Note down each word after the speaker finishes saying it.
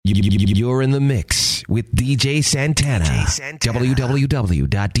You're in the mix with DJ Santana.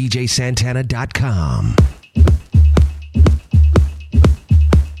 www.djsantana.com.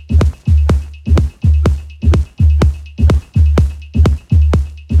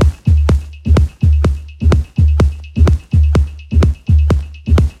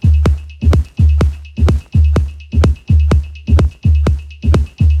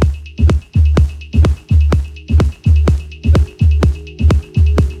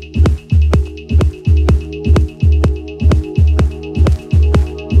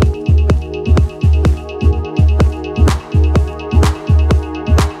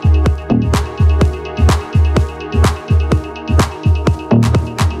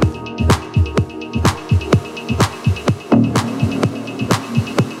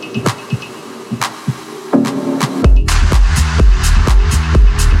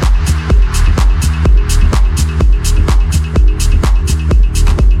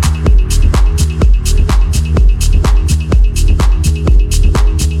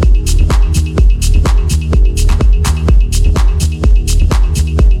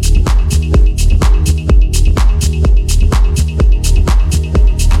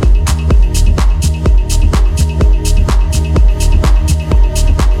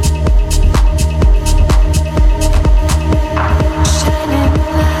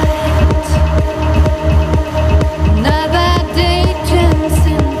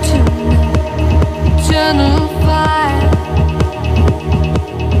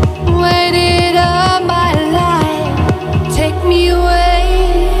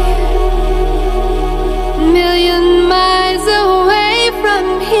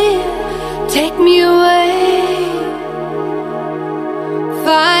 Take me away.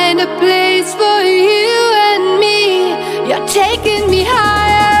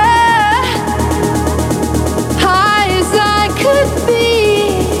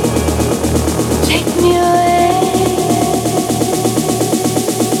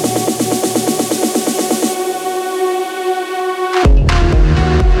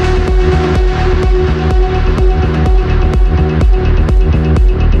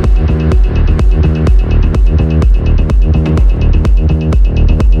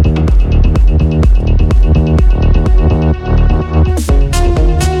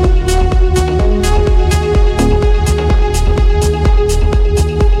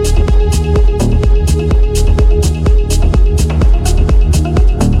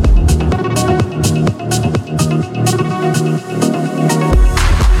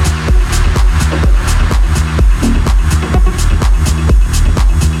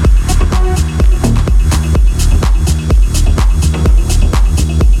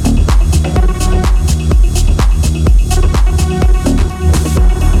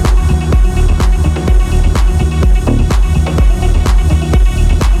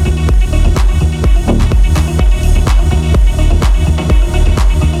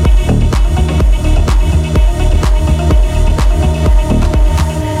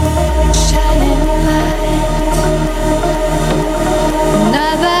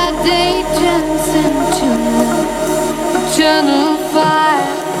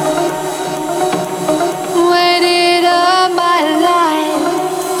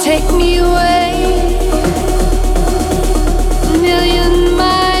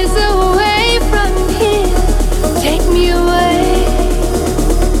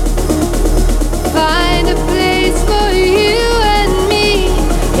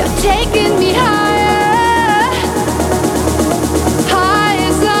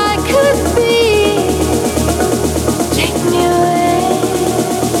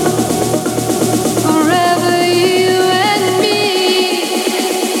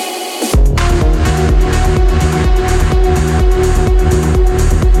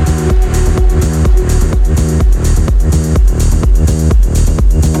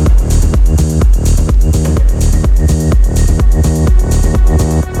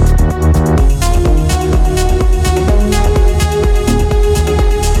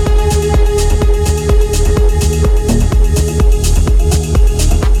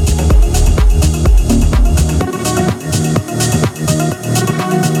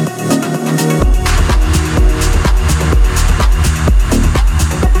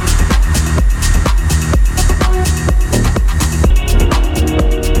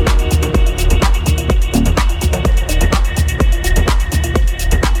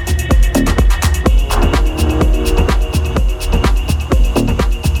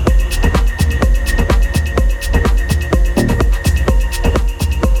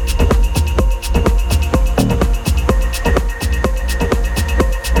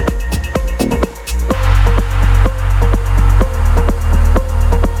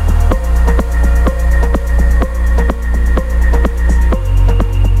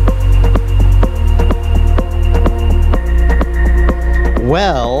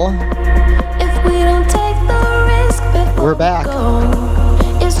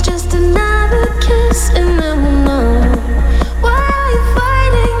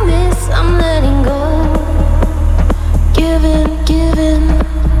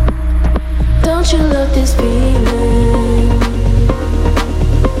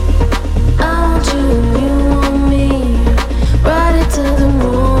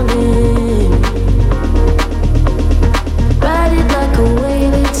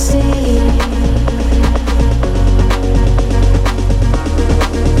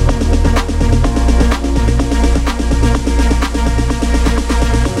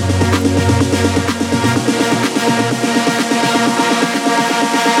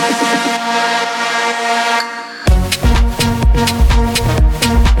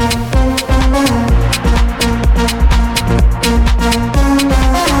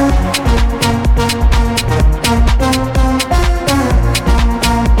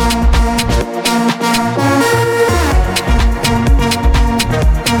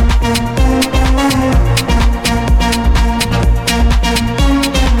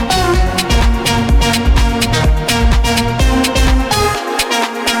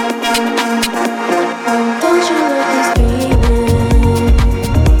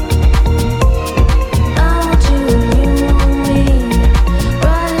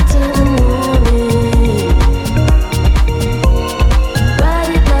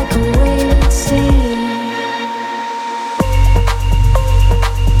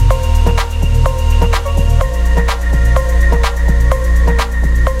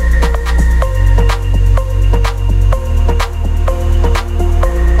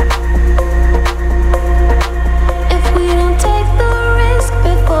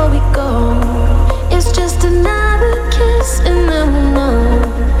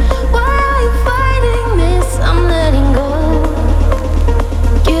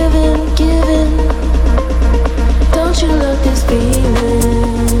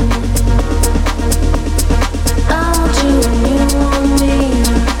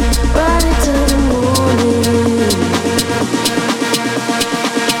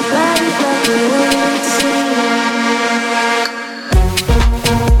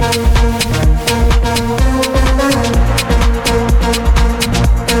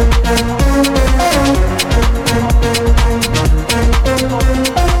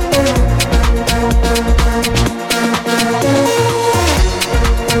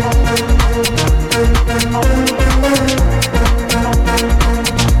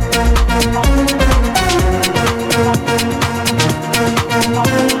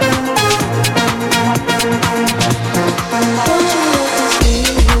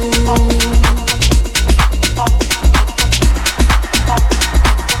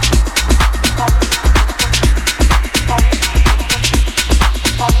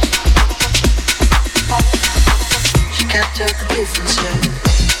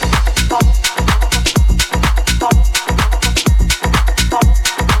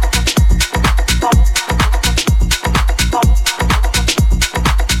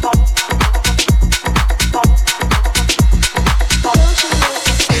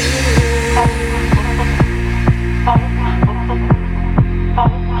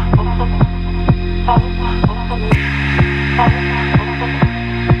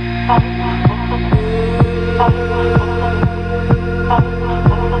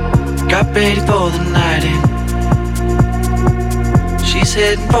 Got ready for the night in. She's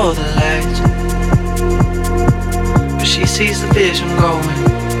heading for the lights, but she sees the vision going,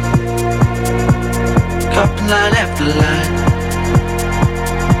 cupping line after line.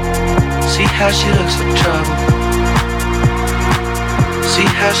 See how she looks for trouble, see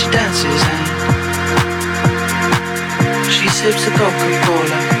how she dances and she sips the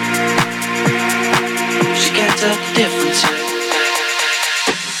Coca-Cola. She can't tell the difference yet.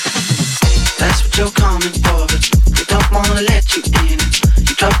 That's what you're coming for, but they don't wanna let you in.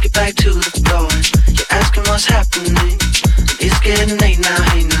 You drop your back to the floor and you're asking what's happening. It's getting late now,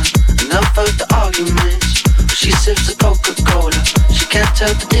 hey now, enough of the arguments. She sips the Coca-Cola, she can't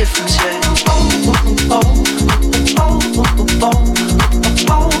tell the difference yet.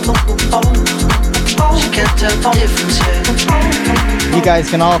 She can't tell the difference yet. You guys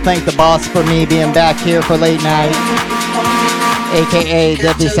can all thank the boss for me being back here for late night, aka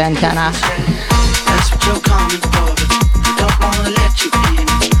Debbie Santana. That's what you're coming for, but they don't wanna let you in.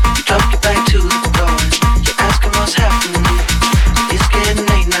 You drop your back to the floor and you're asking what's happening. It's getting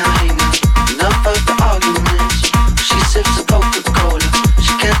late now, hey now, enough of the arguments. She sips the Coca-Cola,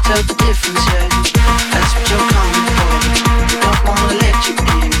 she can't tell the difference yet. That's what you're coming for, but they don't wanna let you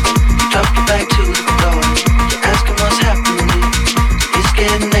in. You drop your back to the floor and you're asking what's happening. It's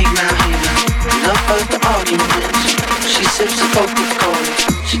getting late now, hey now, enough of the arguments. She sips the Coca-Cola,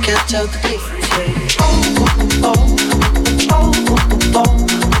 she can't tell the difference yet.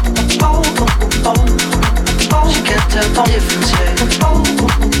 She can't tell the difference yet.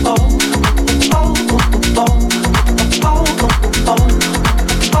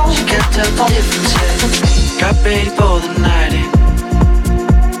 She can't tell the difference yet. Got ready for the night in.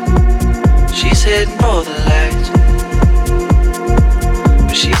 She's heading for the lights,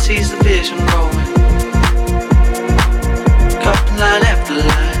 but she sees the vision going, cupping line after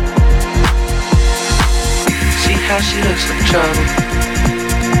line. See how she looks for trouble,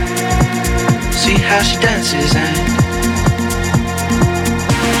 see how she dances and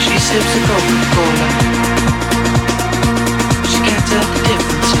she sips the Coca-Cola. She can't tell the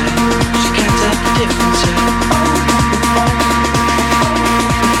difference yet. She can't tell the difference yet.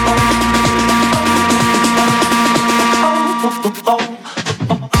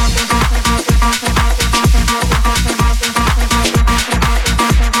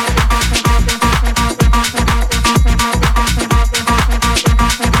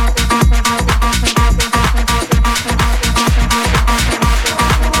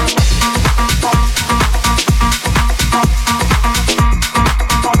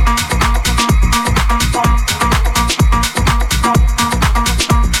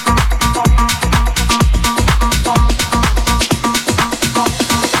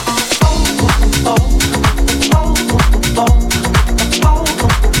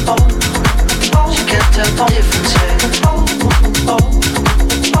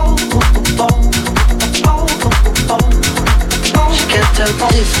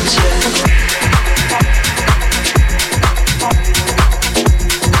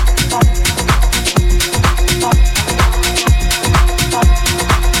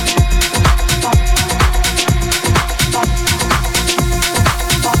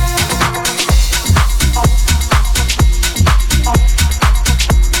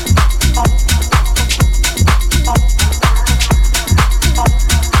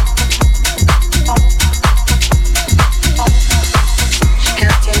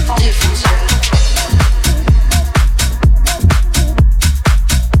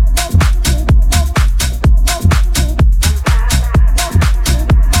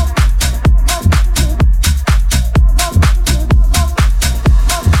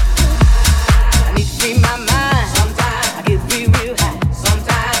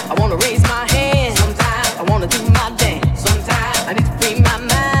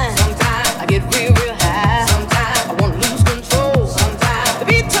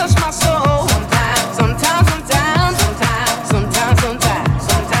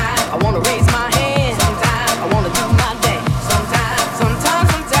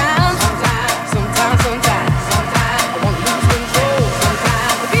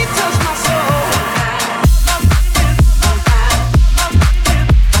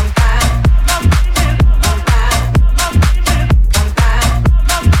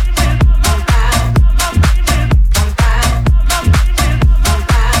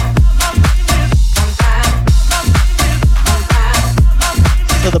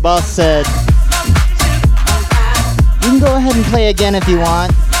 So the boss said, you can go ahead and play again if you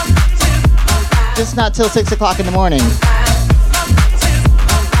want. Just not till 6 o'clock in the morning.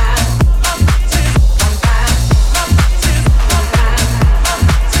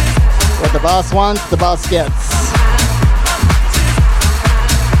 What the boss wants, the boss gets.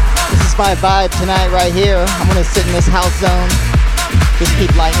 This is my vibe tonight right here. I'm gonna sit in this house zone. Just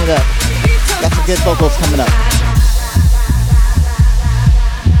keep lighting it up. Got some good vocals coming up.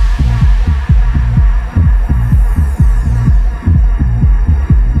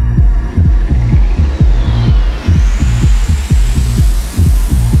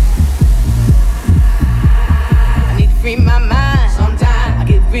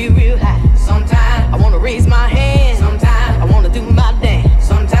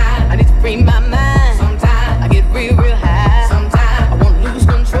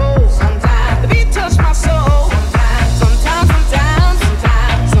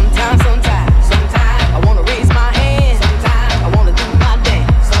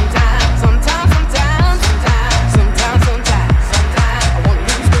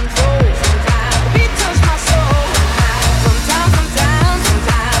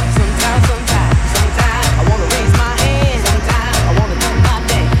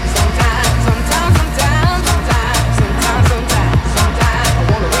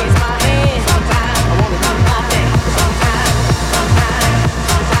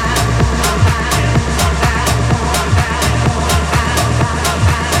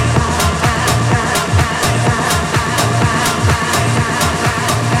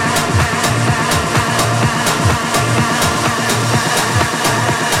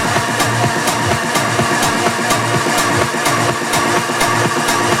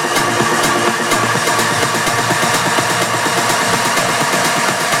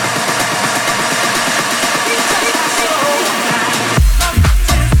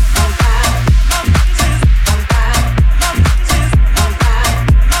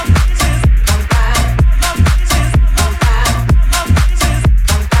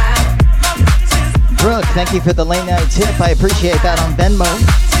 Thank you for the late night tip. I appreciate that on Venmo.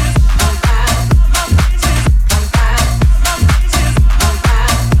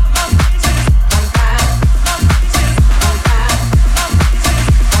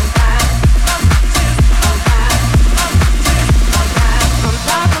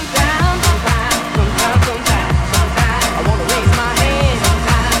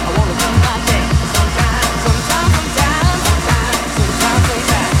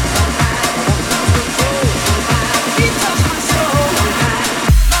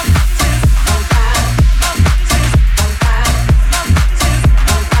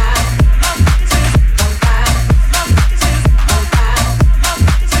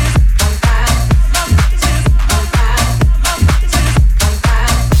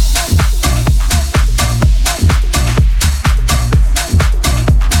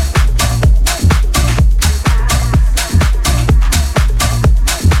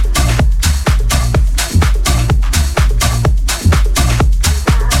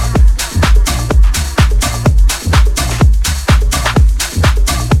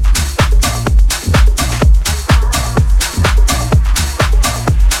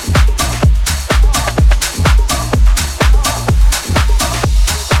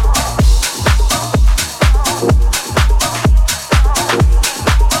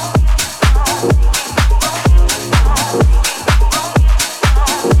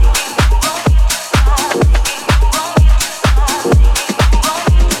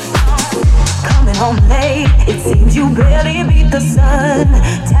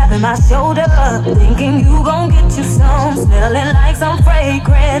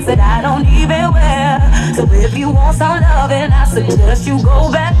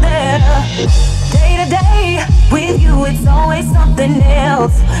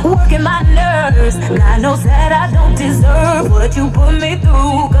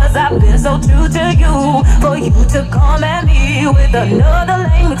 Another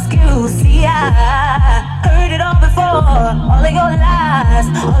lame excuse. See, I heard it all before. All of your lies,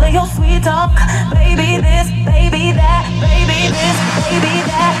 all of your sweet talk. Baby this, baby that, baby this, baby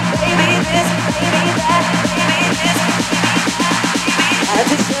that, baby this, baby that, baby this, baby that. I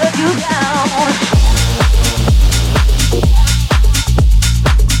just shut you down.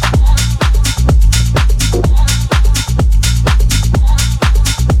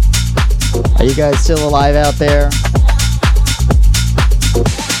 Are you guys still alive out there?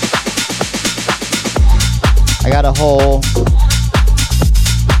 I got a whole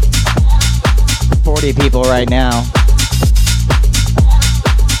 40 people right now.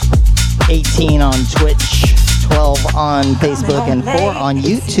 18 on Twitch, 12 on Facebook and 4 on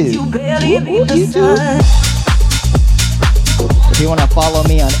YouTube. YouTube. If you want to follow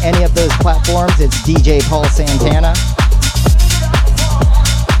me on any of those platforms, it's DJ Paul Santana.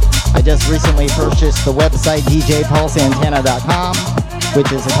 I just recently purchased the website djpaulsantana.com,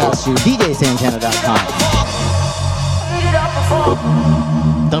 which is attached to djsantana.com.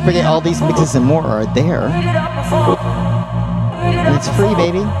 Don't forget, all these mixes and more are there. And it's free,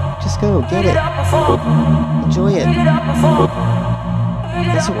 baby. Just go, get it. Enjoy it.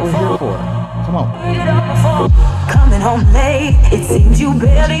 That's what we're here for. Come on. Coming home late, it seems you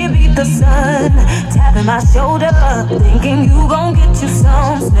barely beat the sun. Tapping my shoulder, thinking you gon' get you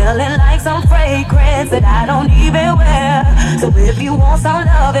some. Smelling like some fragrance that I don't even wear. So if you want some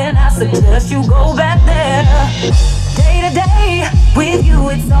loving, I suggest you go back there. Day to day, with you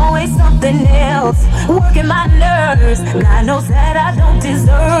it's always something else. Working my nerves, God knows that I don't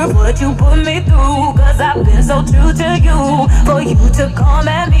deserve what you put me through. Cause I've been so true to you, for you to come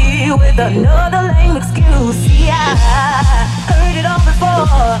at me with another lame excuse. See, I heard it all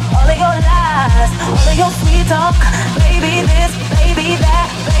before, all of your lies, all of your sweet talk. Baby this, baby that,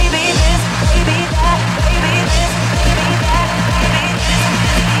 baby this, baby that, baby this, baby that, baby this.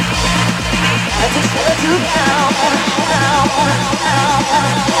 I just shut you down, down, down, down,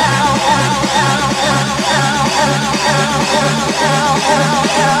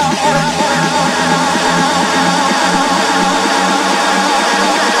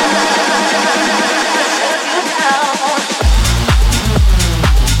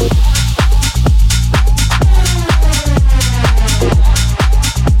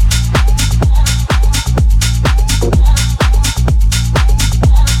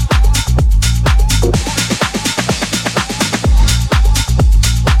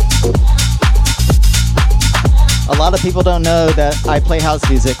 A lot of people don't know that I play house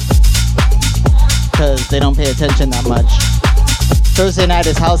music because they don't pay attention that much. Thursday night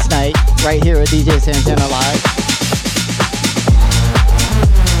is house night right here at DJ Santana Live.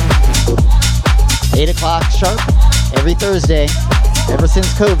 8 o'clock sharp every Thursday ever since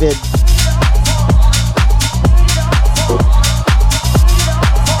COVID.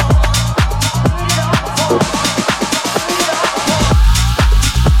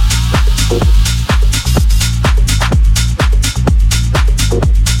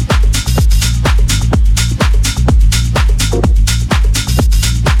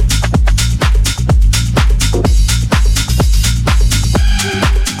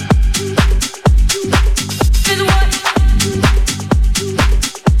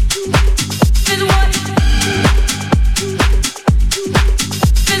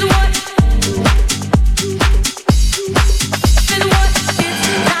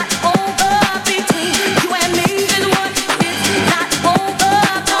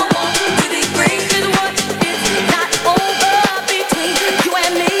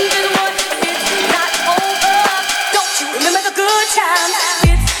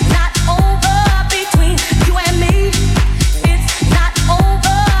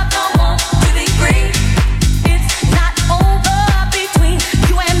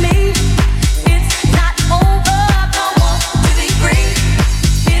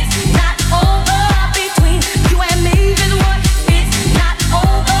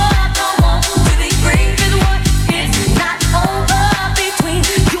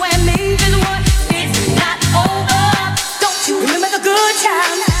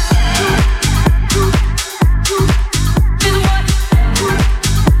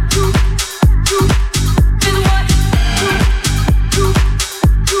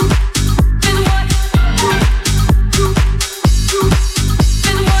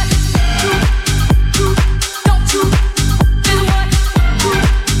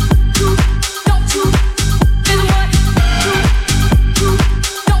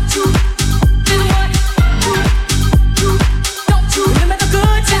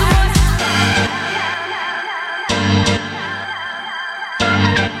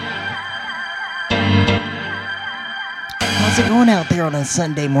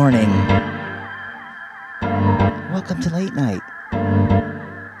 Sunday morning. Welcome to late night.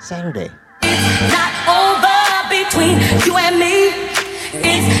 Saturday. It's not over between you and me.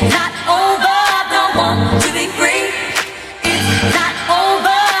 It's not over, no 1, 2, 3. It's not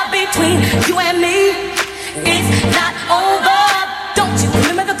over between you and me. It's not over. Don't you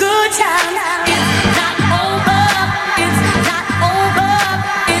remember the good times? It's not over. It's not over.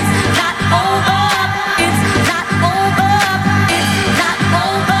 It's not over. It's not over. It's not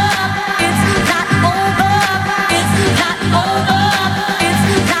over. It's not over. It's not over. It's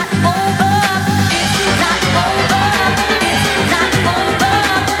not over. It's not over. It's not over.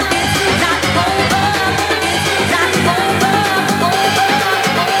 It's not over.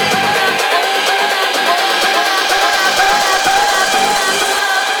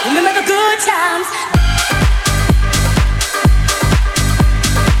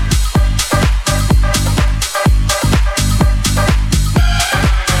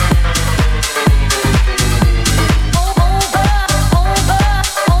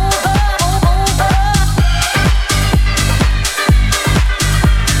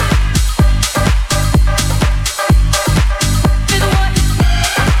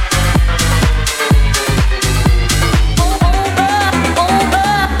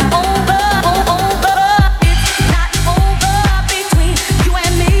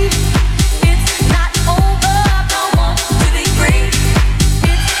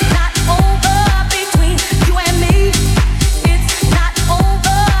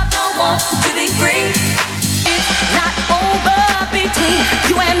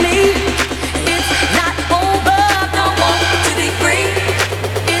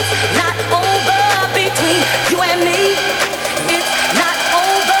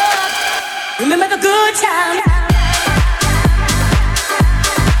 good time.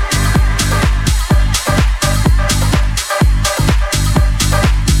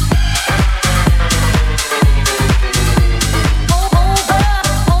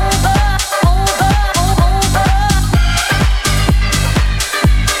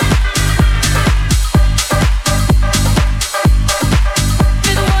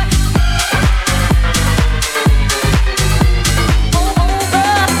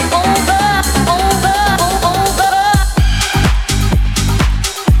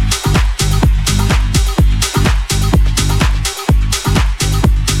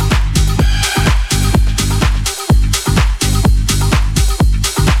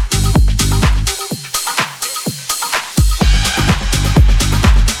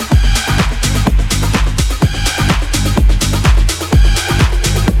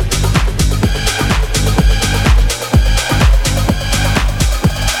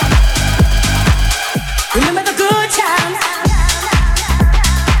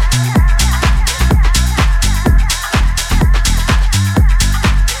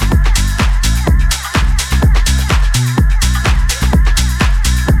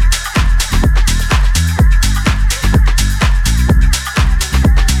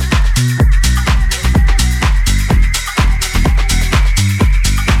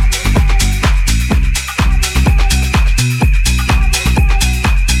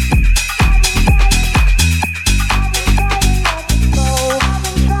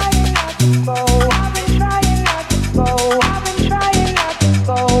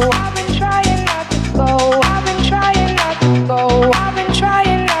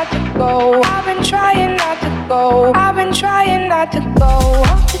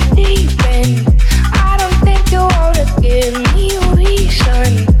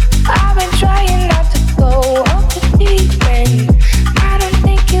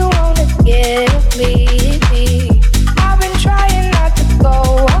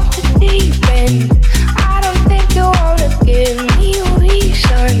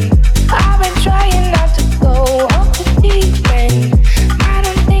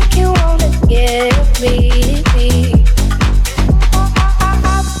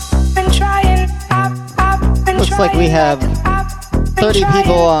 Like we have 30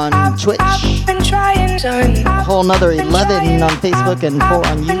 people on Twitch, a whole nother 11 on Facebook and 4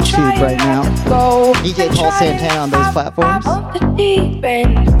 on YouTube right now. DJ Paul Santana on those platforms.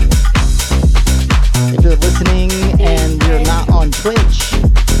 If you're listening and you're not on Twitch,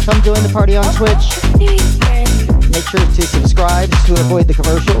 come join the party on Twitch. Make sure to subscribe to avoid the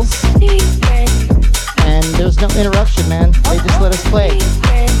commercials. And there's no interruption, man. They just let us play.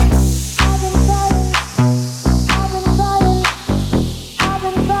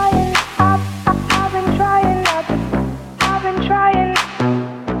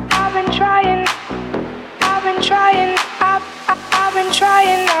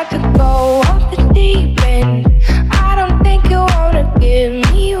 Trying not to go off the deep end. I don't think you wanna give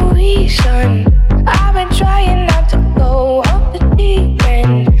me a reason. I've been trying not to go off the deep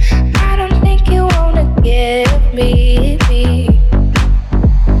end. I don't think you wanna give me.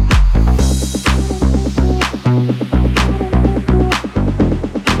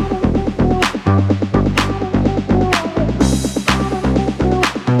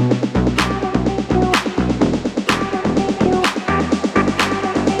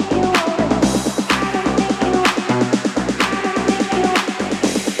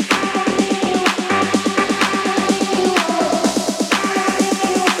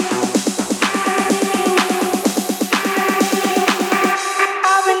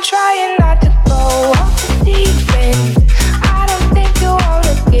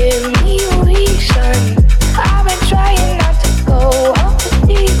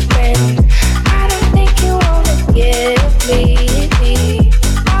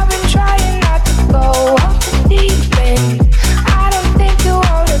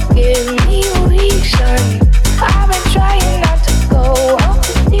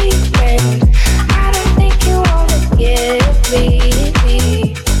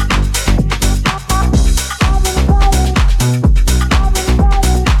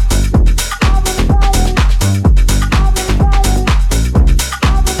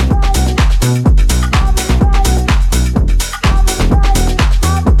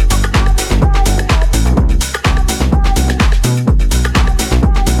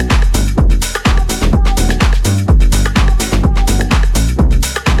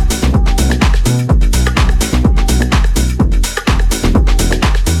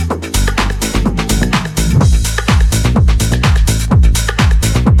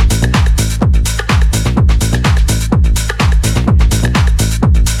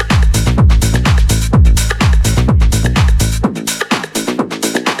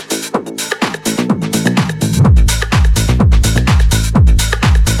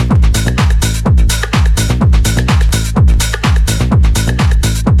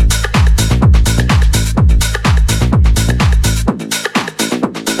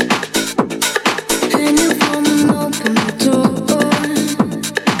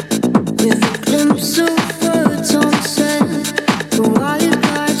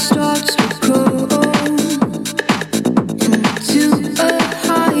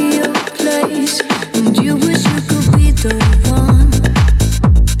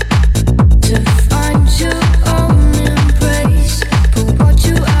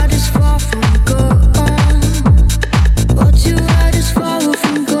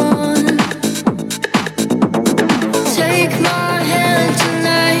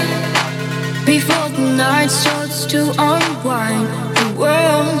 Before the night starts to unwind, the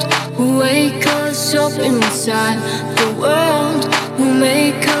world will wake us up inside. The world will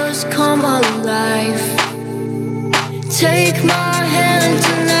make us come alive. Take my hand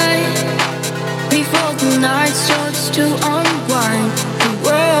tonight. Before the night starts to unwind, the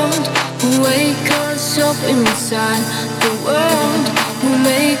world will wake us up inside. The world will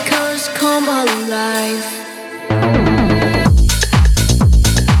make us come alive.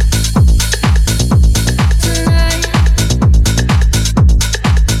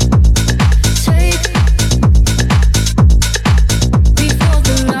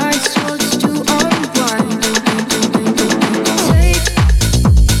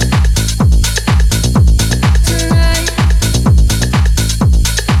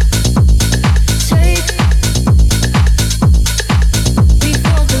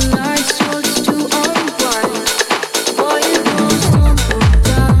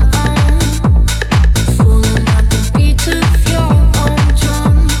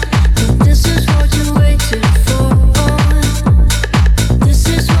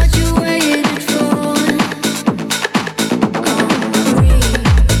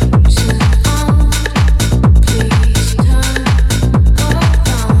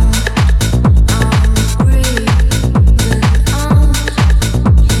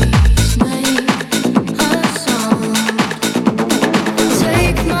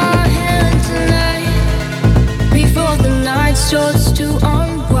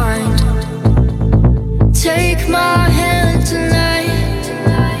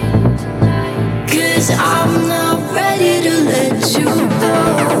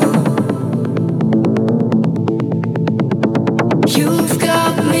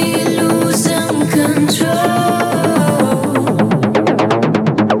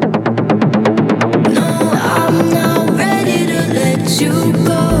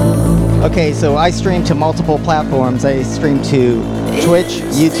 Okay, so I stream to multiple platforms. I stream to Twitch,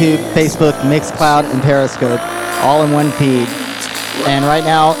 YouTube, Facebook, Mixcloud, and Periscope, all in one feed. And right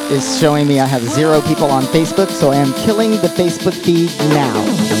now it's showing me I have 0 people on Facebook, so I am killing the Facebook feed now.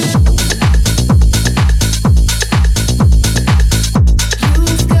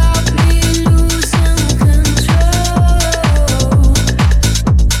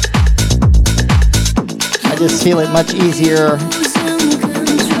 I just feel it much easier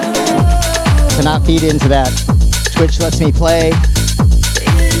to not feed into that. Twitch lets me play,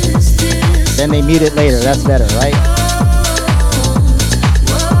 then they mute it later. That's better, right?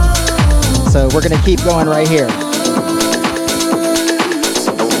 So we're gonna keep going right here.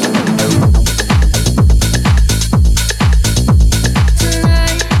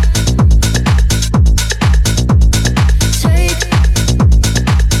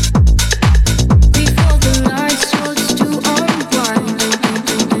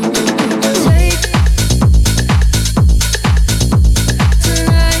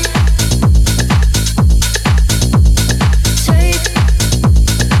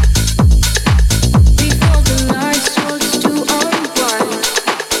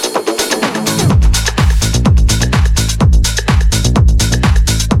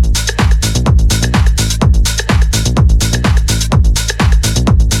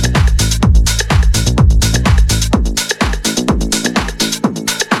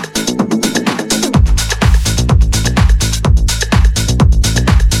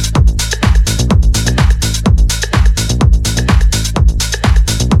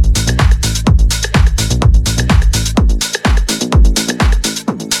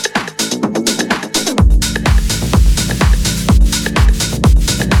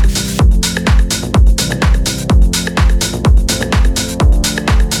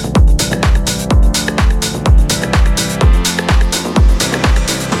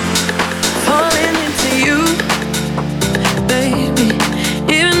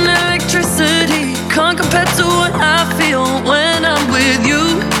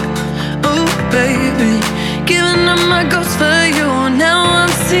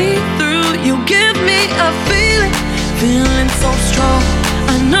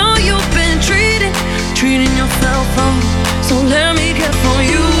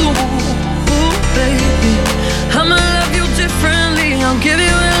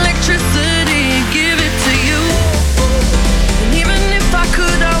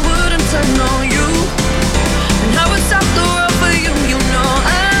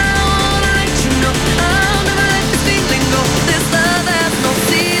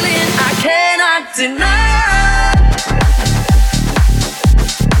 Deny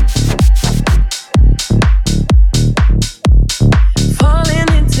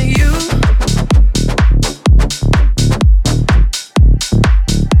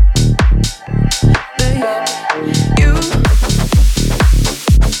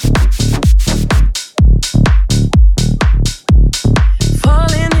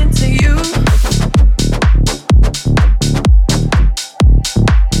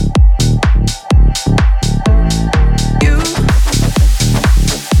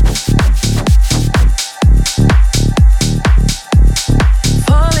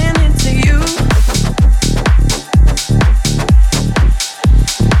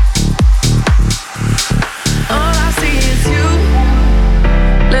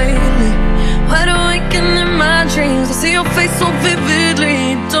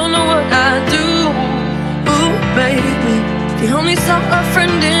a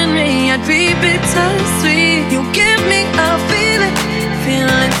friend in me, I'd be bittersweet. You give me a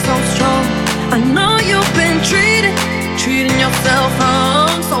feeling so strong. I know you've been treating yourself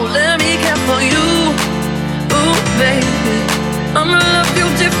wrong, so let me care for you. Ooh, baby, I'ma love you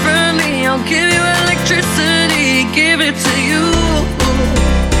differently. I'll give you electricity, give it to you.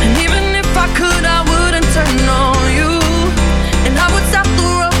 And even if I could, I wouldn't turn on you. And I would stop the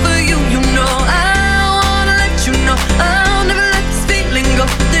road for you. You know I wanna let you know I'll never let this feeling go.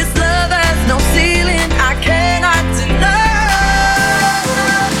 This love has no ceiling, I cannot deny.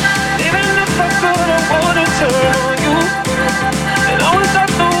 Even if I could, I wouldn't turn on you. And I would stop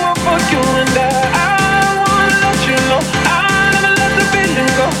the road for you. And I wanna let you know I'll never let the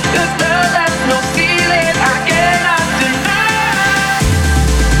feeling go. This love has no ceiling, I cannot deny.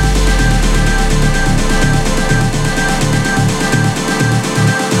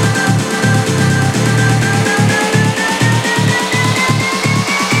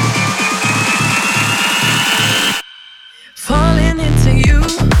 Falling into you.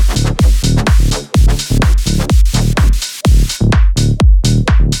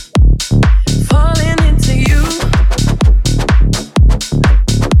 Falling into you.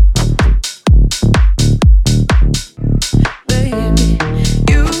 Baby,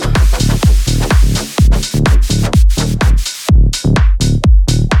 you.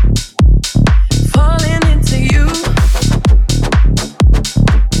 Falling into you.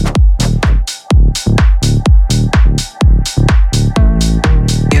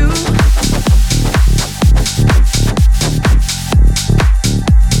 You.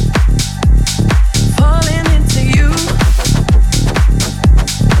 Falling into you.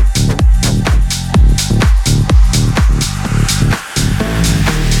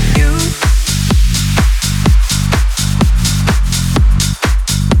 You.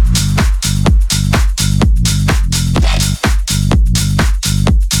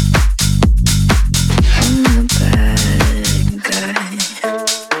 I'm the bad guy.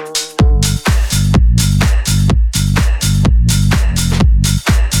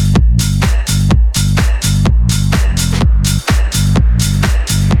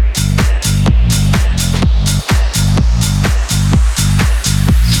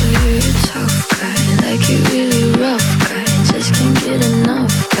 So you're a tough guy, like you really rough guy. Just can't get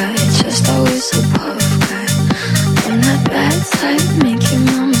enough guy, just always a puff guy. I'm that bad type, make your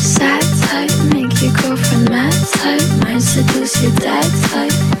mama sad type, make your girlfriend mad type, might seduce your dad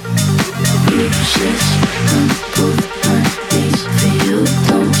type. Useless on both my knees for you,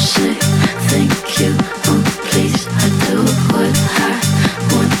 don't say thank you, oh please. I do what I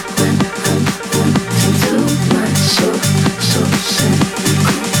want when I'm wanting to, my soul, so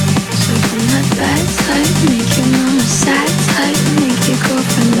cynical. So I'm that bad type, make your mama sad type, make your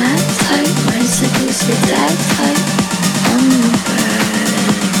girlfriend mad type, might seduce your dad type. I'm the bad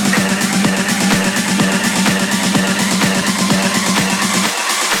guy.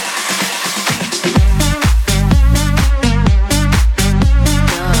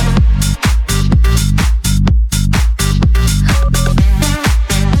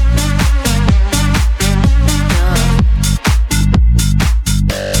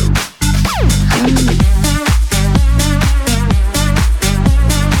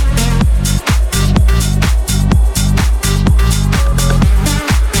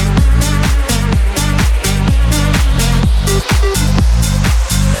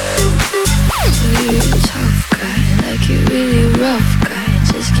 So you're a tough guy, like you really rough guy.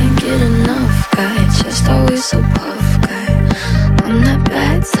 Just can't get enough guy, just always a puff guy. I'm that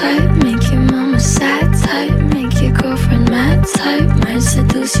bad type, make your mama sad type, make your girlfriend mad type, might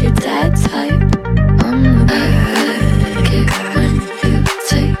seduce your dad type. I'm the bad guy when you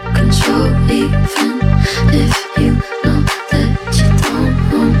take control, even if you know that you don't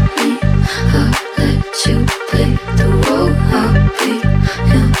want me. I'll let you play the role, I'll be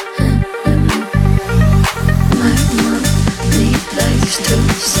your enemy. My mommy likes to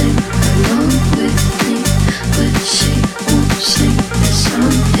sing along with me, but she won't sing the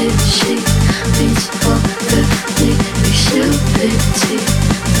song if she reads for the lyrics. She'll pity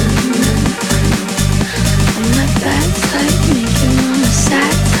the man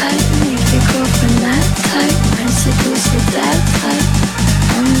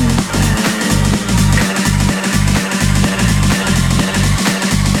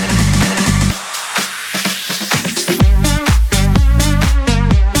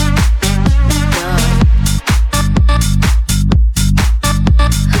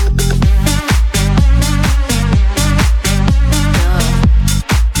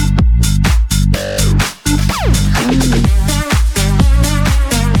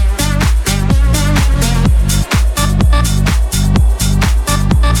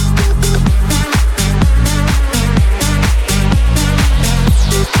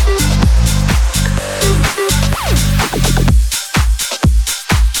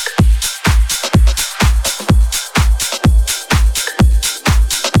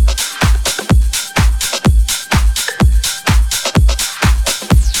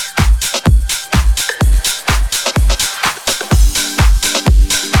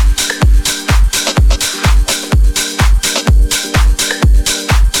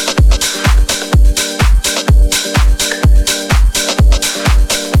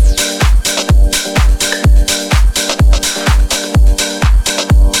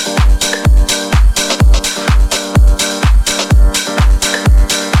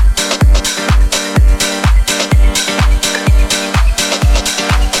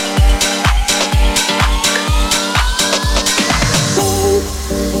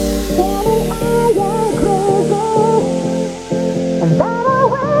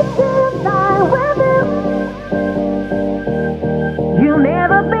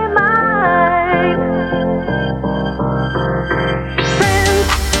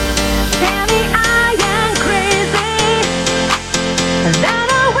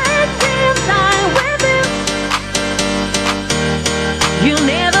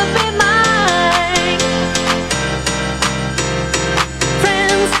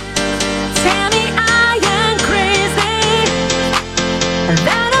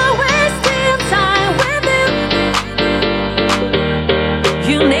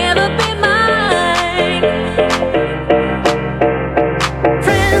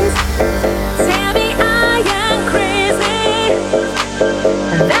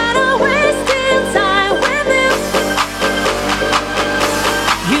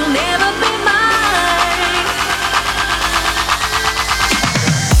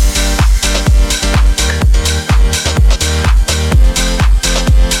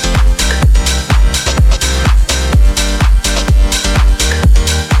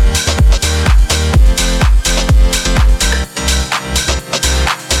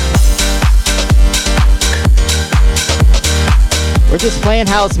playing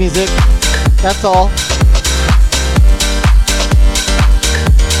house music. That's all.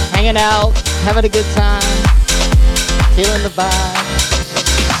 Hanging out, having a good time, feeling the vibe.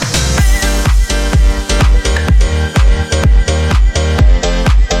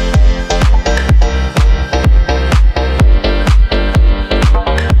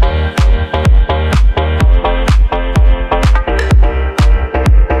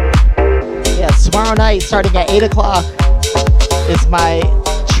 Tomorrow night, starting at 8 o'clock, is my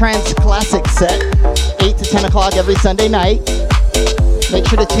trance classic set. 8 to 10 o'clock every Sunday night. Make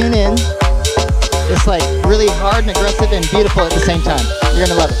sure to tune in. It's like really hard and aggressive and beautiful at the same time. You're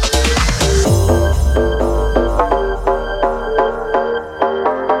gonna love it.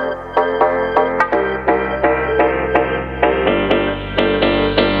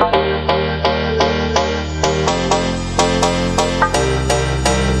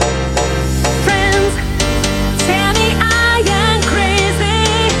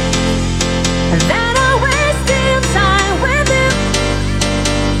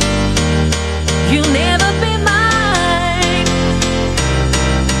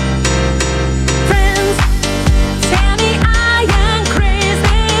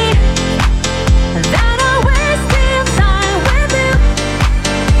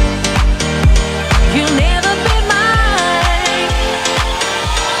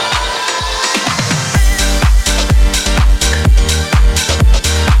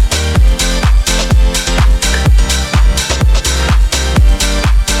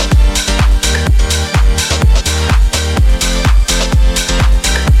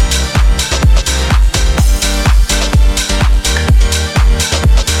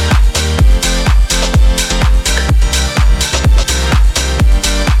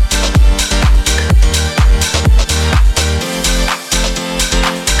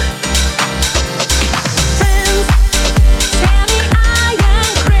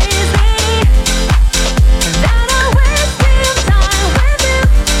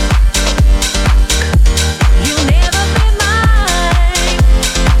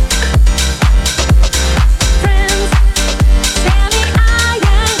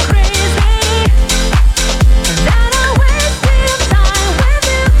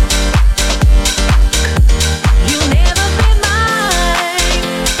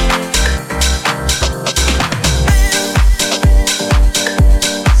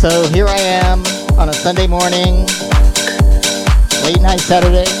 So here I am on a Sunday morning, late night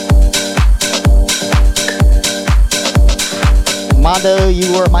Saturday. Mondo,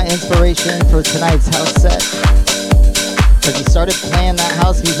 you were my inspiration for tonight's house set. Because you started playing that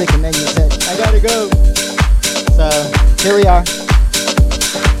house music and then you said, I gotta go. So here we are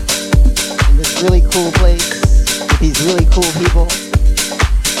in this really cool place with these really cool people.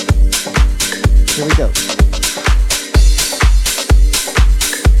 Here we go.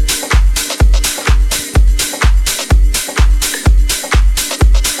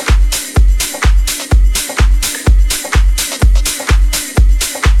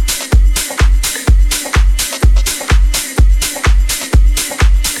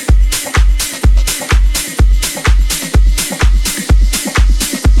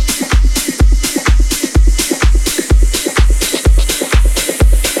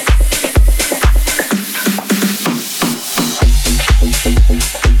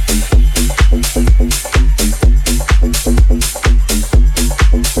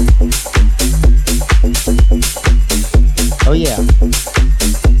 Oh yeah.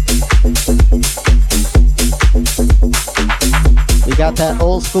 We got that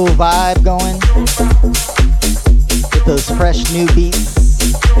old school vibe going with those fresh new beats.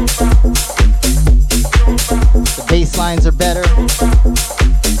 The bass lines are better.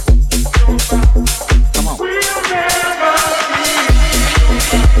 Come on.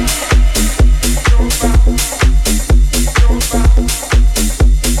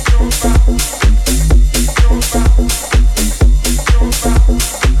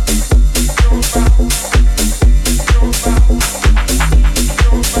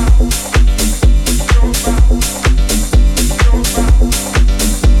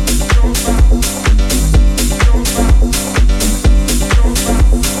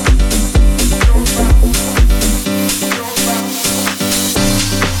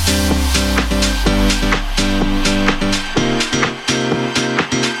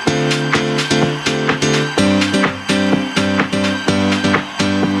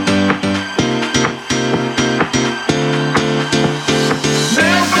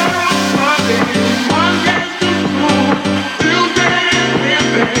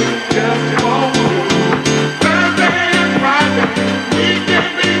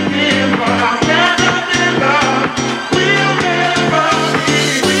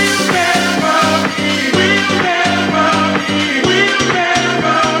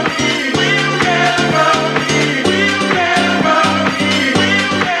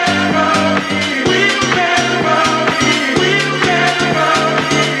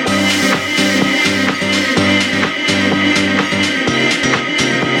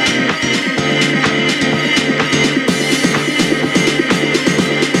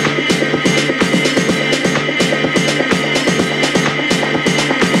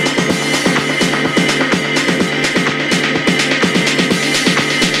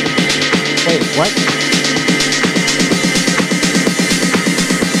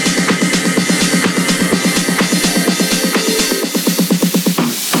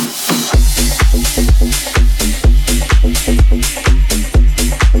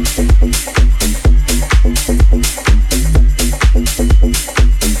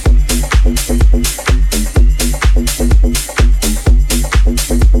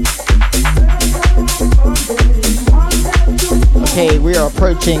 Hey, we are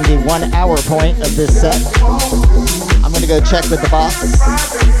approaching the 1 hour point of this set. I'm gonna go check with the boss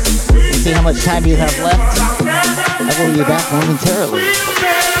and see how much time you have left. I will be back momentarily.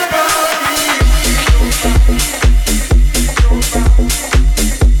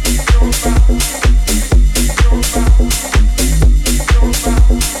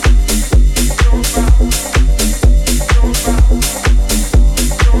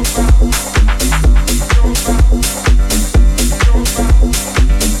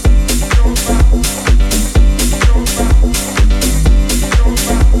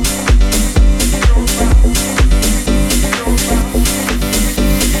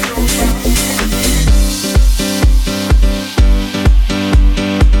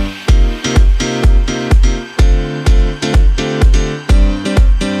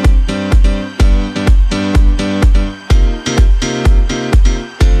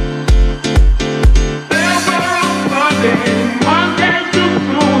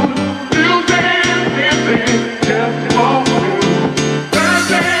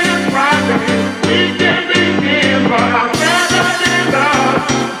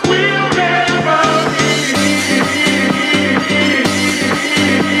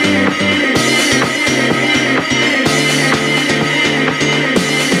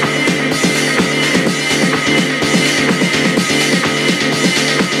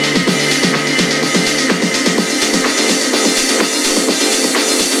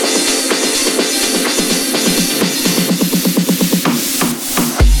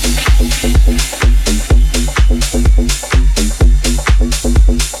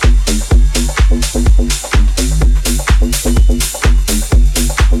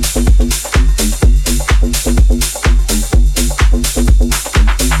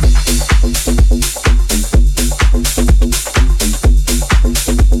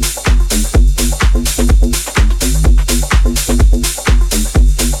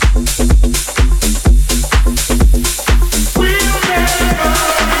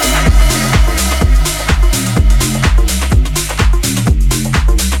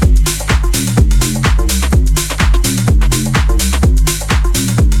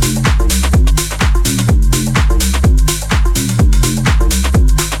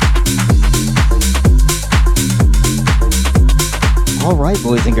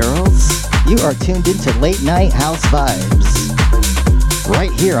 Boys and girls, you are tuned into Late Night House Vibes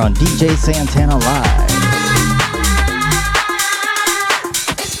right here on DJ Santana Live.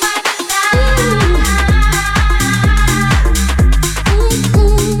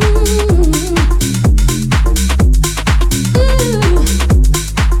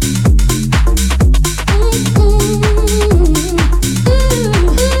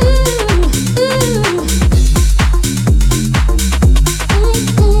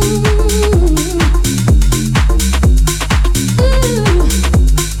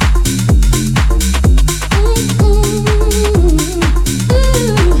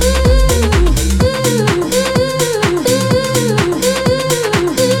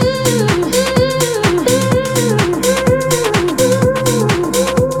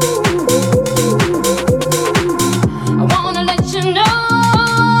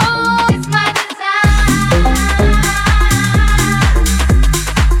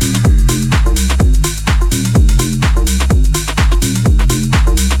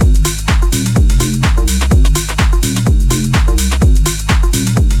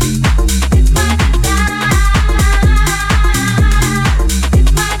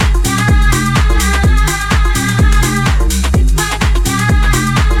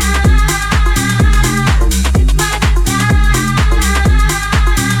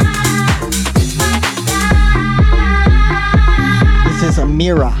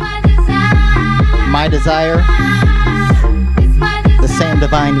 My Desire, the Sam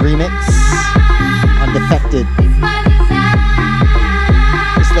Divine remix on Defected.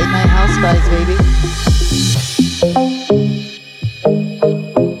 It's Late Night House Vibes, baby.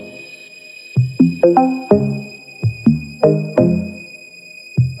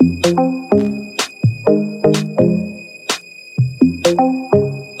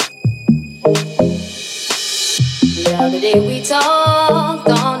 The other day we talked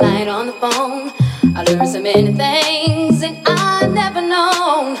all night on the phone. I learned so many things that I never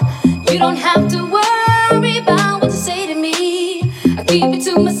known. You don't have to worry about what to say to me. I keep it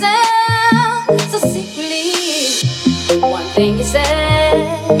to myself so secretly. One thing you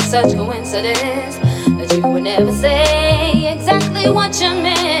said, such coincidence, that you would never say exactly what you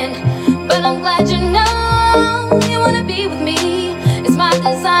meant. But I'm glad you know you wanna be with me. It's my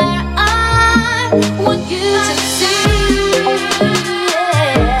desire, I want you to see.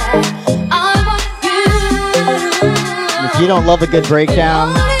 you don't love a good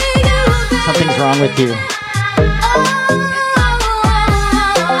breakdown, something's wrong with you.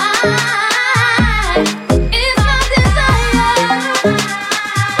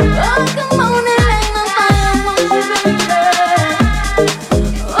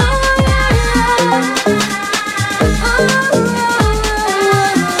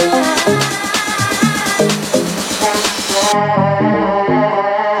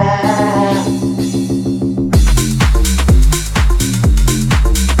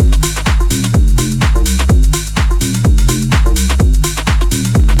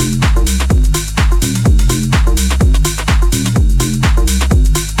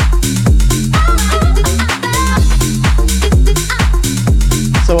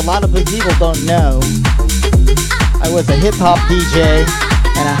 People don't know, I was a hip-hop DJ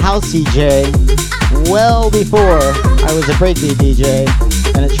and a house DJ well before I was a breakbeat DJ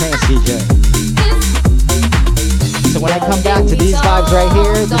and a trance DJ. So when I come back to these vibes right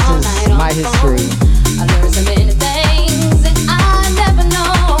here, this is my history. I learned so many things that I never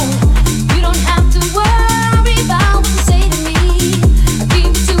know. You don't have to worry about what you say to me. I keep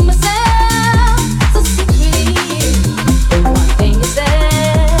it to myself so secretly. One thing you said,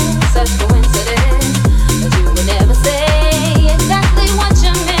 such coincidence, that you would never say exactly what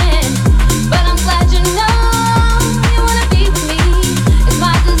you meant. But I'm glad you know you wanna be with me. It's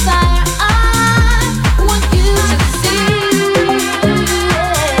my desire, I want you to see.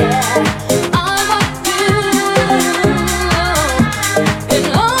 I want you, and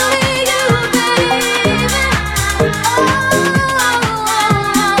only you, baby.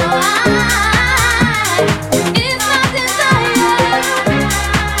 It's my desire.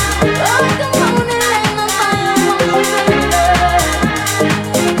 Oh, come on and light my fire, won't you, baby?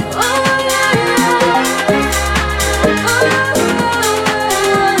 Oh, yeah,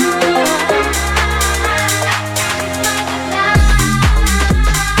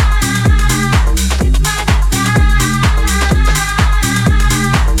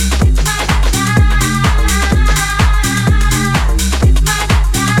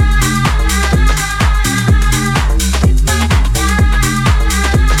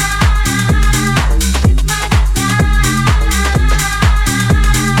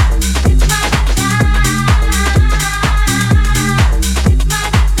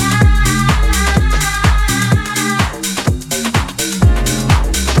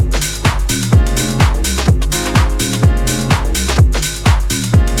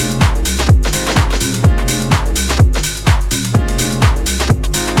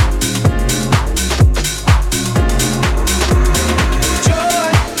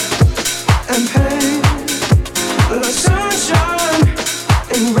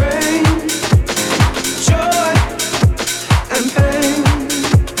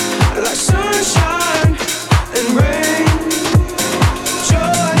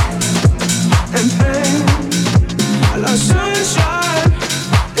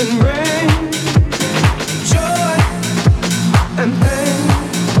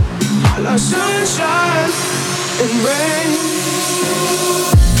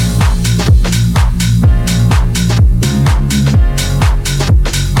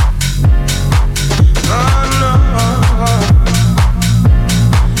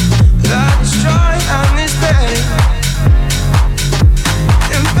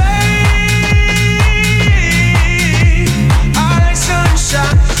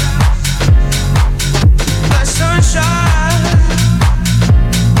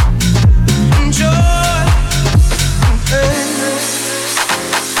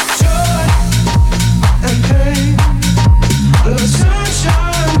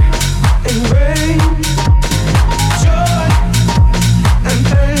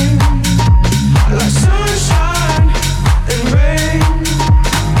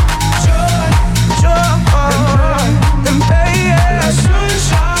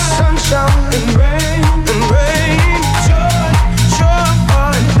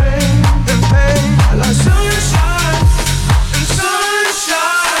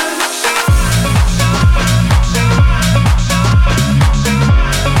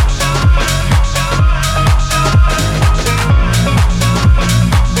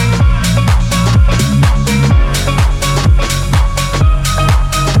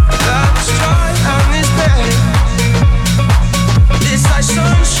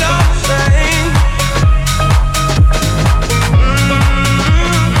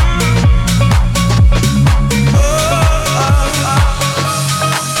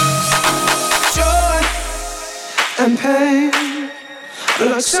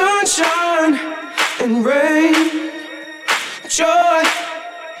 sunshine and rain, joy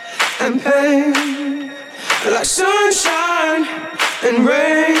and pain, like sunshine and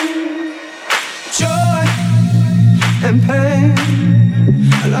rain, joy and pain,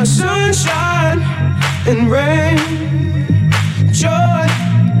 like sunshine and rain, joy.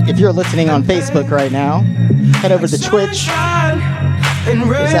 If you're listening on Facebook right now, head over to Twitch.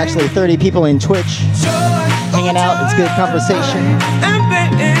 There's actually 30 people in Twitch hanging out. It's good conversation.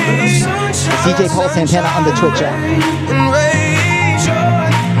 It's DJ Paul Santana on the Twitch app.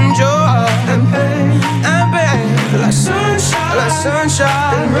 Like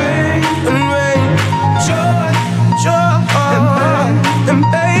sunshine and rain, joy and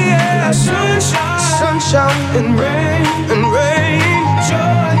pain, like sunshine and rain,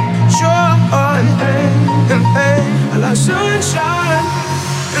 joy and pain, like sunshine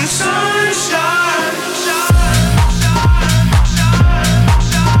and sunshine.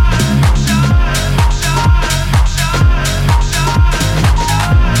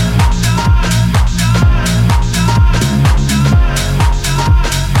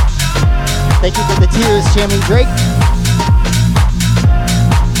 Thank you for the tears, Jamie Drake.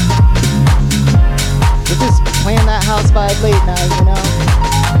 We're just playing that house vibe late night, you know,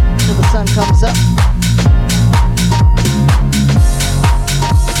 until the sun comes up.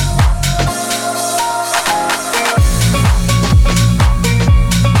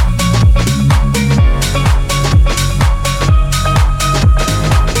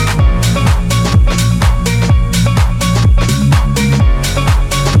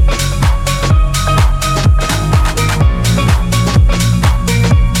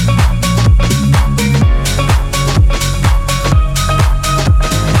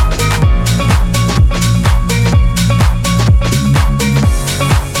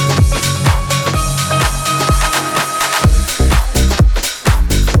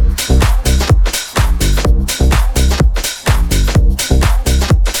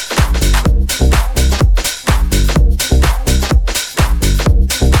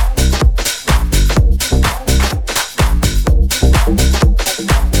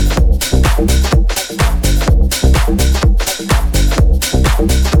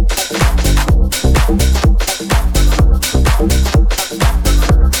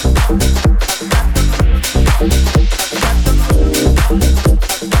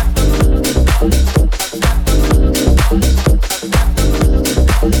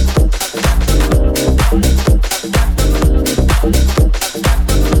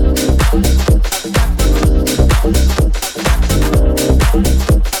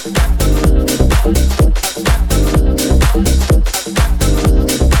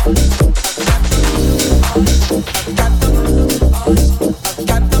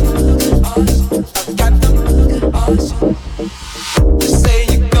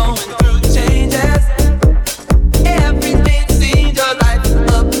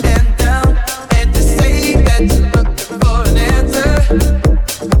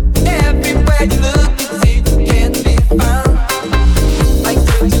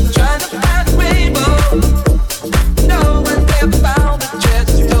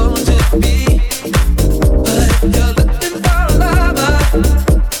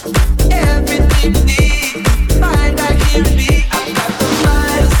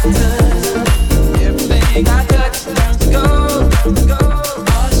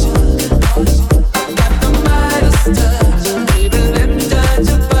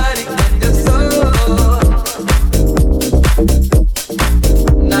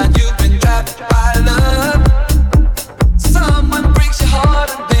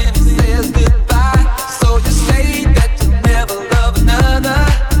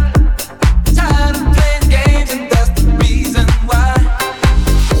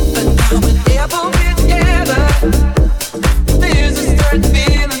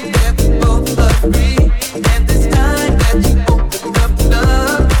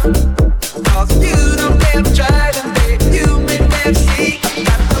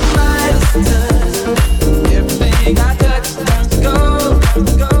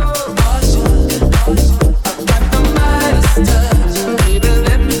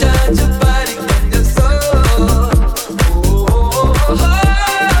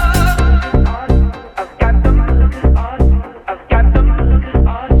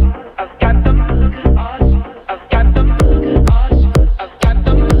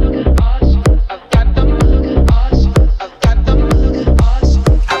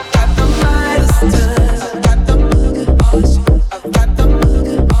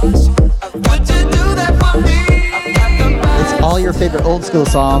 favorite old school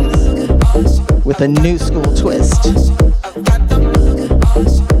songs with a new school twist.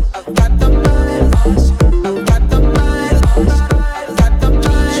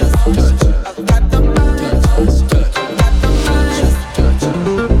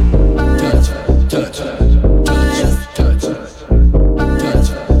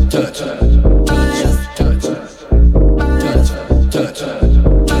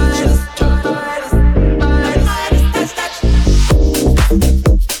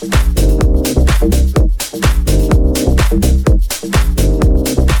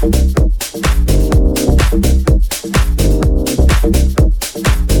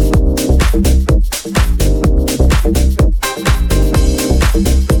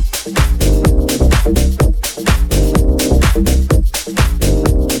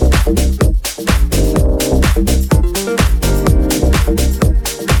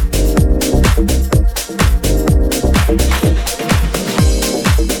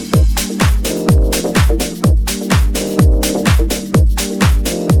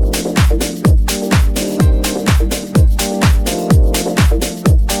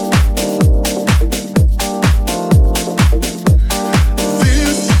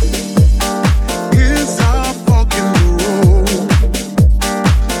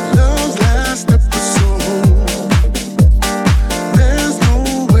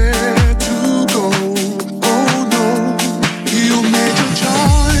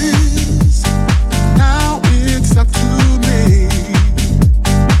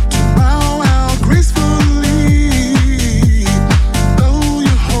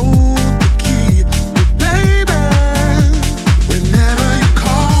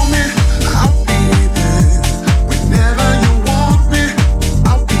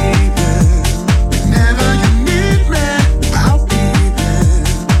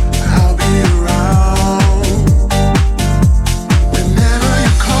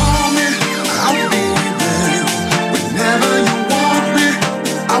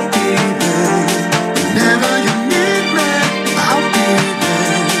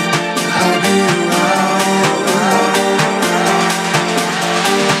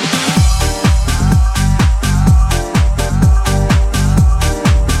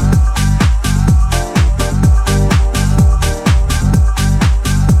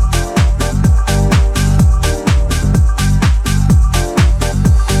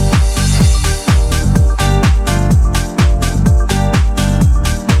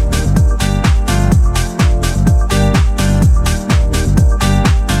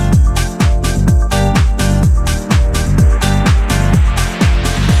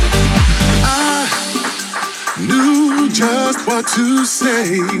 to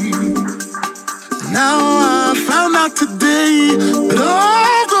say. Now I found out today that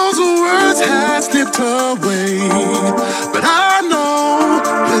all those words had slipped away. But I know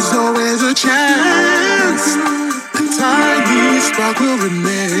there's always a chance. A tiny spark will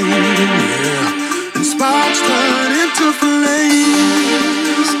remain. Yeah. And sparks turn into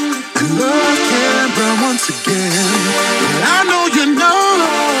flames. And love can burn once again. But I know you know.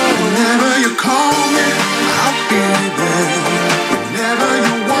 Whenever you call me, I'll be there. Whenever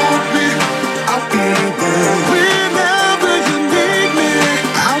you want me, I'll be there. Whenever you need me,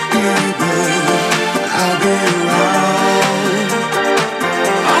 I'll be there. I'll be around.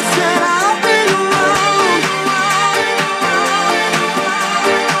 I said I'll be around.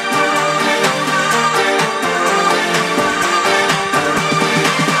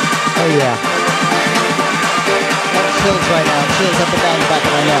 Oh yeah. Got chills right now. Chills up and down the back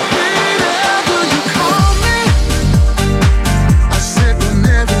of my neck.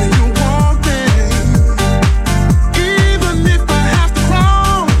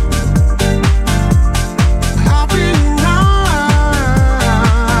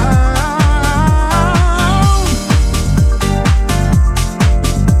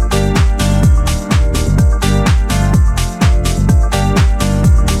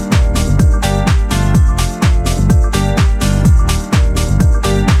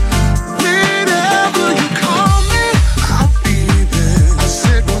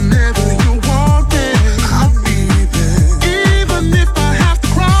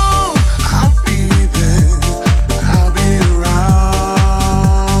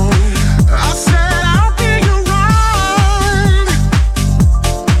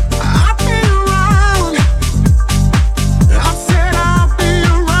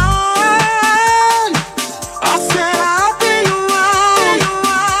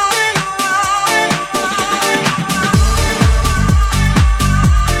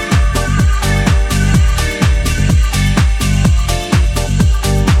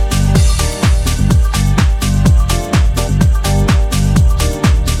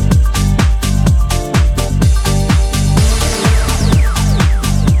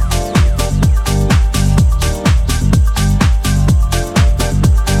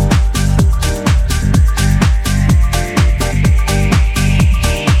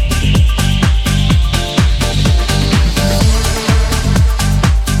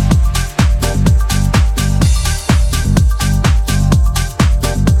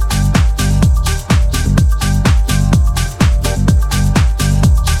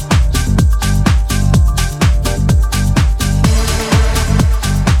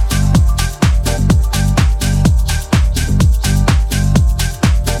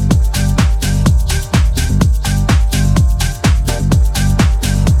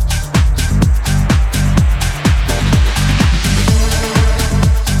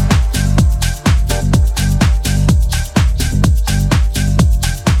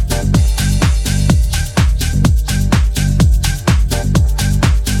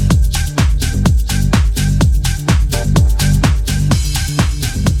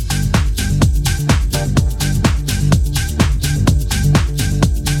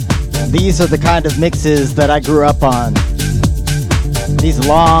 These are the kind of mixes that I grew up on. These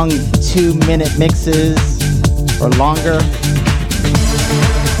long 2-minute mixes or longer.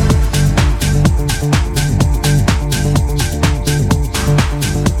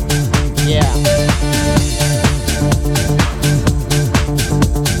 Yeah.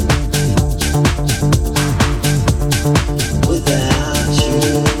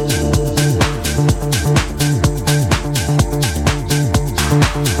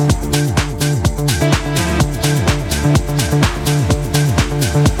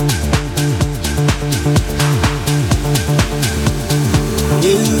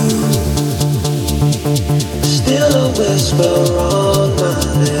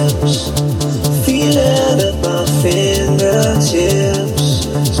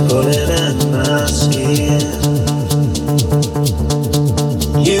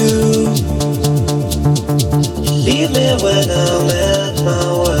 Leave me when I'm at my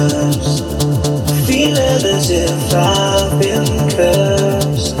worst.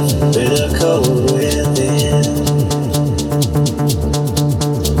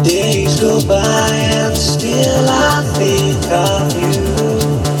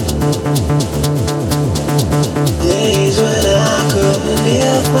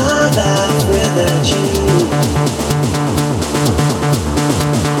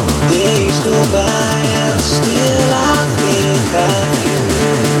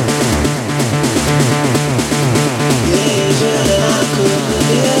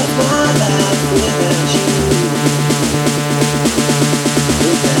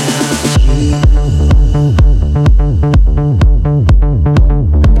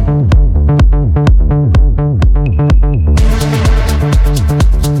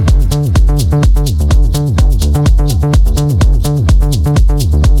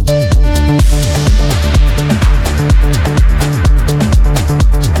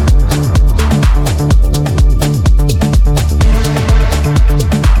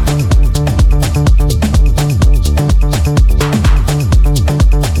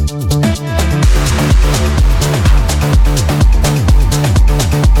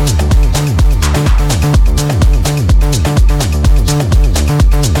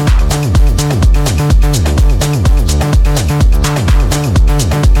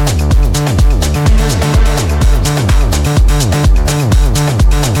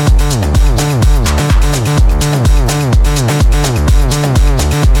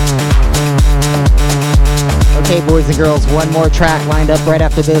 Girls. One more track lined up right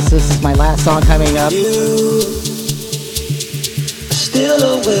after this. This is my last song coming up. You, still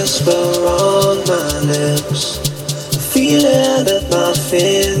a whisper on my lips, feeling at my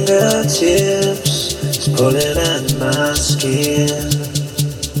fingertips, it's pulling at my skin.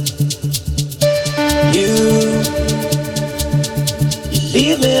 You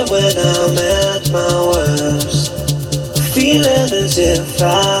leave me when I'm at my worst, feeling as if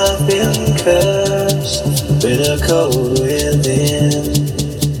I've been cursed, bitter cold within.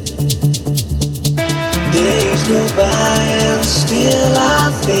 Days go by and still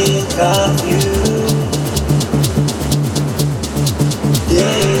I think of you.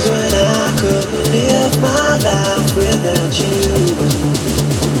 Days when I couldn't live my life without you.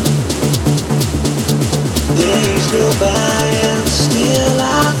 Days go by and still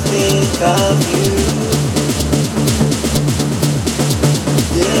I think of you.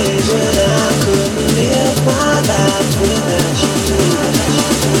 Days when I couldn't live my life without you.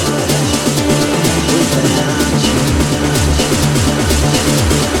 Without you.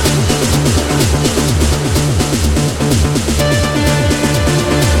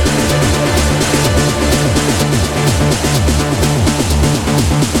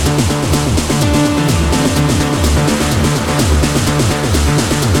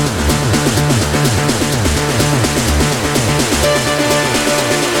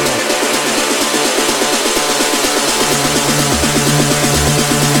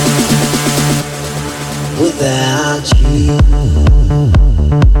 Without you.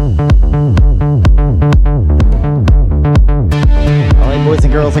 Alright, boys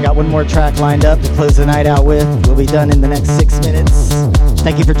and girls, I got one more track lined up to close the night out with. We'll be done in the next 6 minutes.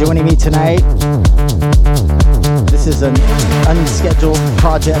 Thank you for joining me tonight. This is an unscheduled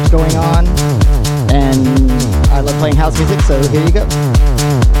project going on, and I love playing house music, so here you go.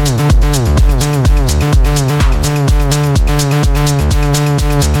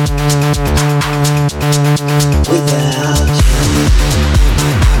 Without you.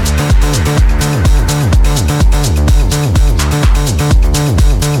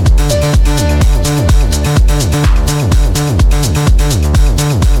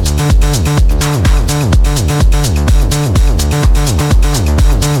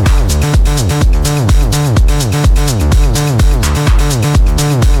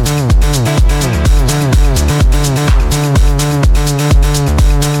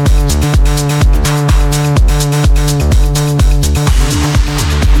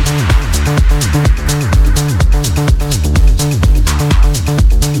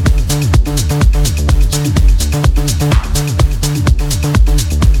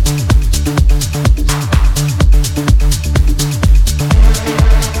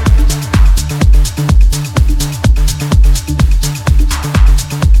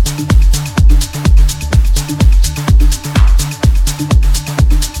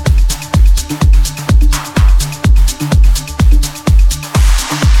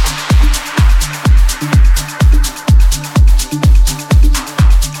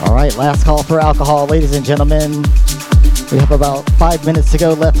 Last call for alcohol, ladies and gentlemen. We have about 5 minutes to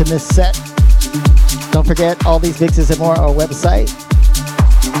go left in this set. Don't forget, all these mixes and more on our website,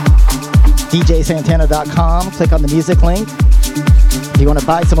 djsantana.com. Click on the music link. If you want to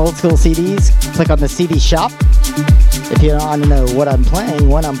buy some old school CDs, click on the CD shop. If you want to know what I'm playing,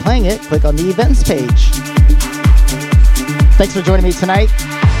 when I'm playing it, click on the events page. Thanks for joining me tonight.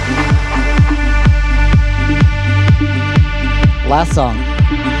 Last song.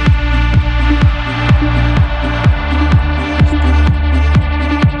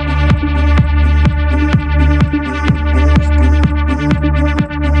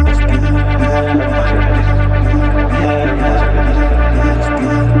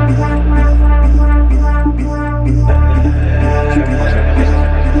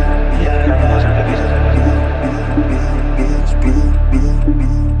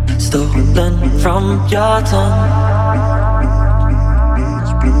 Stolen from your tongue,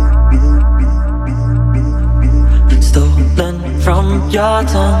 stolen from your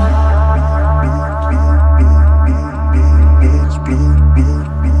tongue.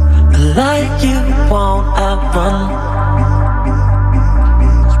 A lie you won't outrun.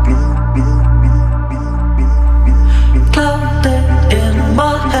 Clouded in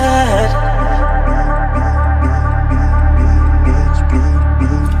my head.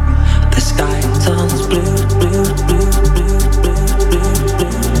 The sky turns blue, blue, blue, blue, blue, blue, blue,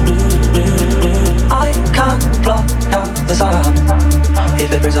 blue, blue, blue. I can't block out the sun.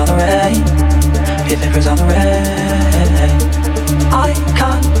 If it brings on the rain, if it brings on the rain. I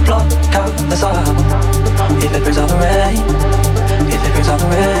can't block out the sun. If it brings on the rain.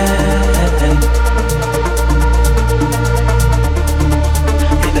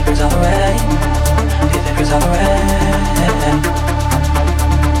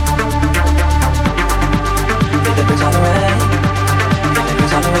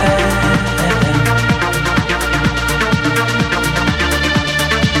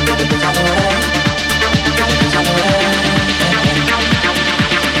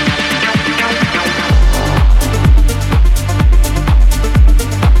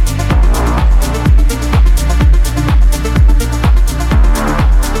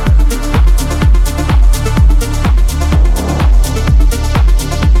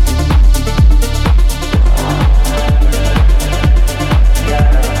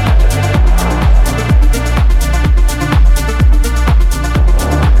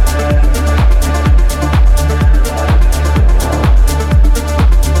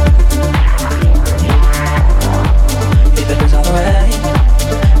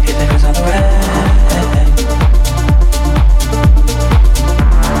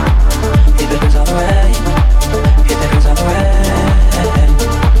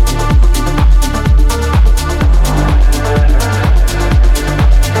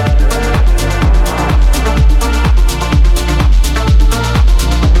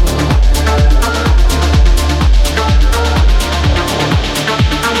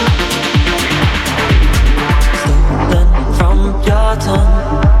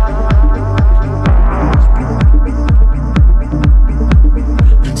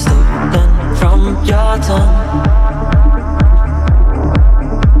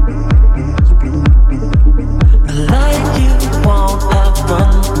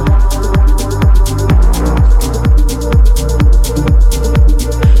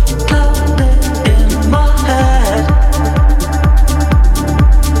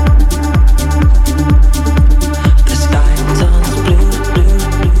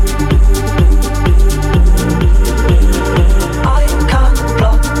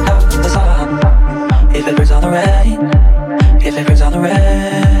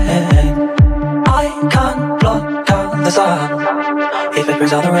 rain. I can't block out the sun if it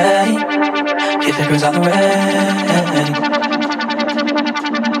brings out the rain. If it brings out the rain.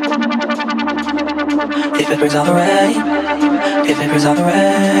 If it brings out the rain. If it brings out the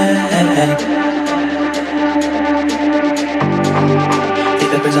rain.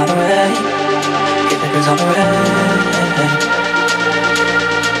 If it brings out the rain. If it brings out the rain.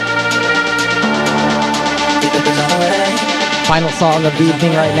 Final song of the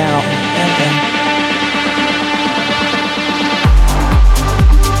evening right now.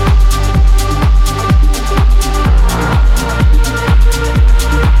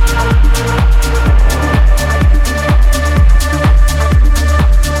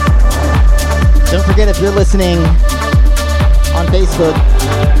 Don't forget, if you're listening on Facebook,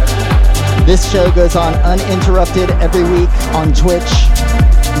 this show goes on uninterrupted every week on Twitch.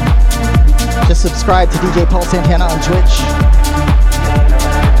 Just subscribe to DJ Paul Santana on Twitch.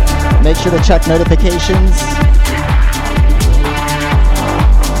 Make sure to check notifications.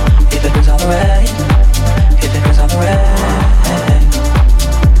 If it brings out the rain, if it brings out the rain,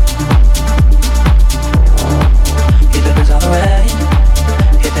 if it brings out the rain,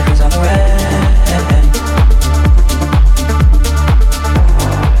 if it brings out the rain.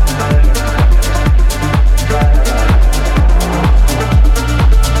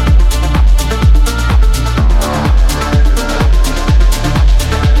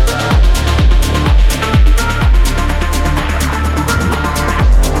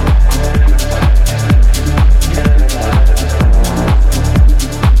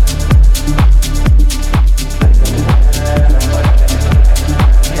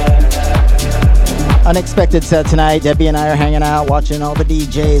 Unexpected set tonight. Debbie and I are hanging out, watching all the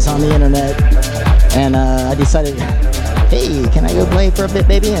DJs on the internet, and I decided, hey, can I go play for a bit,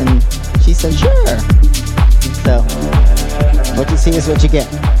 baby? And she said, sure. So, what you see is what you get.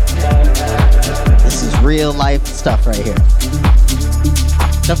 This is real life stuff right here.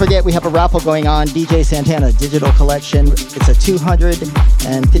 Don't forget, we have a raffle going on, DJ Santana Digital Collection. It's a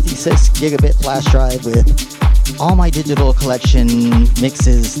 256 gigabit flash drive with all my digital collection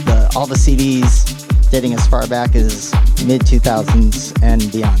mixes, all the CDs, dating as far back as mid-2000s and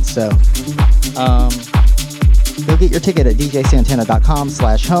beyond. So, go get your ticket at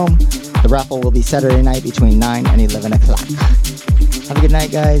djsantana.com/home. The raffle will be Saturday night between 9 and 11 o'clock. Have a good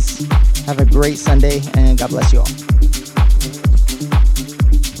night, guys. Have a great Sunday, and God bless you all.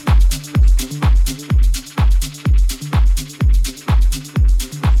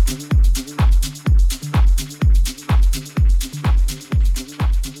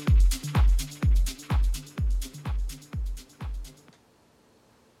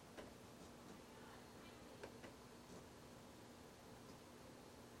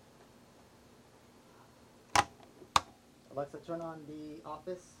 Alexa, turn on The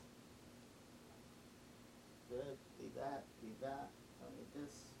Office. Good. Leave that. Leave that. Don't need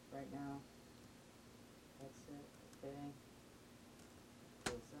this right now. That's it. Okay.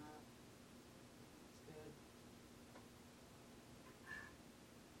 Close that. That's good.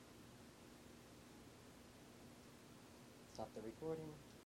 Stop the recording.